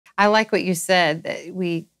I like what you said, that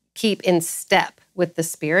we keep in step with the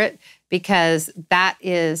Spirit, because that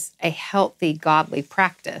is a healthy, godly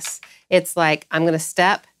practice. It's like, I'm going to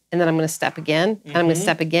step, and then I'm going to step again, and I'm going to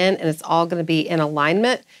step again, and it's all going to be in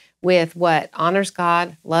alignment with what honors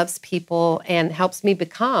God, loves people, and helps me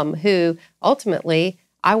become who ultimately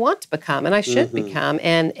I want to become, and I should become,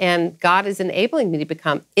 and God is enabling me to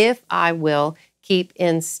become if I will keep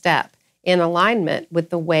in step, in alignment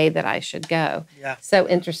with the way that I should go. Yeah. So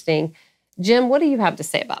interesting. Jim, what do you have to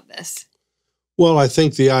say about this? Well, I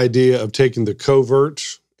think the idea of taking the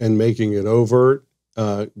covert and making it overt,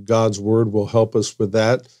 God's word will help us with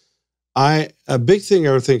that. A big thing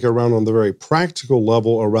I think around on the very practical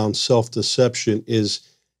level around self-deception is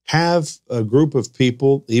have a group of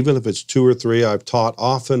people, even if it's 2 or 3. I've taught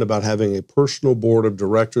often about having a personal board of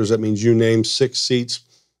directors. That means you name 6 seats,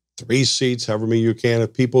 3 seats, however many you can,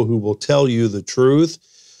 of people who will tell you the truth.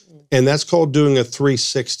 And that's called doing a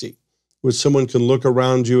 360, where someone can look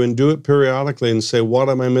around you and do it periodically and say, what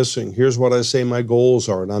am I missing? Here's what I say my goals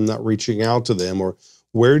are, and I'm not reaching out to them. Or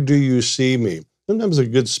where do you see me? Sometimes a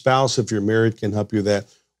good spouse, if you're married, can help you with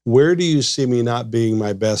that. Where do you see me not being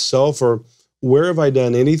my best self? Or where have I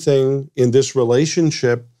done anything in this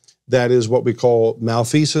relationship that is what we call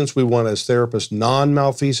malfeasance? We want, as therapists,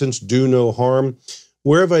 non-malfeasance, do no harm.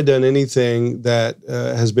 Where have I done anything that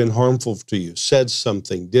has been harmful to you? Said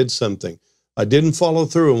something, did something. I didn't follow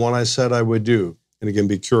through on what I said I would do. And again,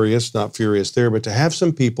 be curious, not furious there, but to have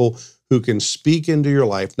some people who can speak into your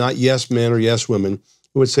life, not yes men or yes women,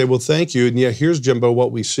 who would say, well, thank you. And yeah, here's, Jimbo,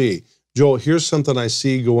 what we see. Joel, here's something I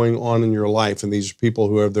see going on in your life. And these are people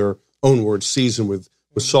who have their own words seasoned with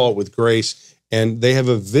salt, with grace. And they have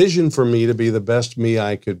a vision for me to be the best me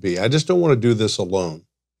I could be. I just don't want to do this alone.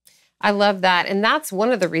 I love that. And that's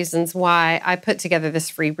one of the reasons why I put together this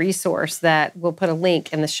free resource that we'll put a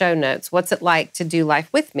link in the show notes. What's it like to do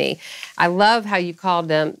life with me? I love how you called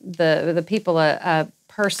them, the people, a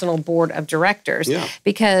personal board of directors,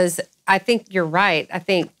 because I think you're right.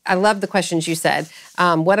 I love the questions you said.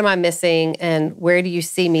 What am I missing, and where do you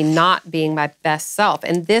see me not being my best self?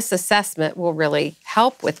 And this assessment will really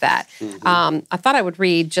help with that. I thought I would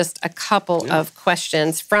read just a couple of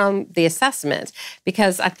questions from the assessment,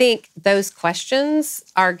 because I think those questions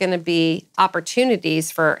are going to be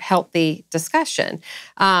opportunities for healthy discussion.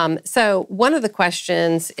 So one of the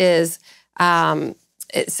questions is,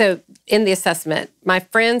 so in the assessment, my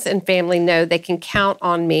friends and family know they can count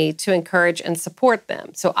on me to encourage and support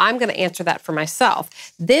them. So I'm going to answer that for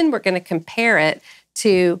myself. Then we're going to compare it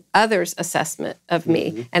to others' assessment of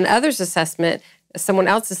me. And others' assessment, someone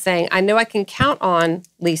else is saying, I know I can count on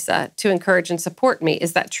Lysa to encourage and support me.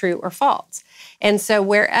 Is that true or false? And so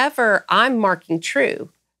wherever I'm marking true,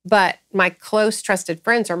 but my close, trusted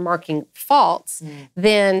friends are marking false,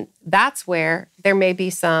 then that's where there may be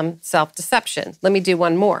some self-deception. Let me do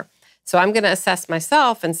one more. So I'm going to assess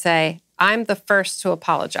myself and say, I'm the first to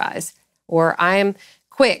apologize, or I'm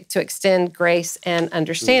quick to extend grace and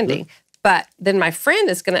understanding. But then my friend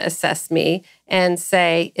is going to assess me and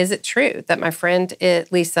say, is it true that my friend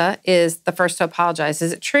Lysa is the first to apologize?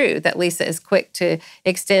 Is it true that Lysa is quick to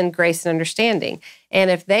extend grace and understanding? And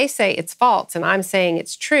if they say it's false and I'm saying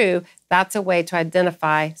it's true, that's a way to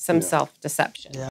identify some self-deception.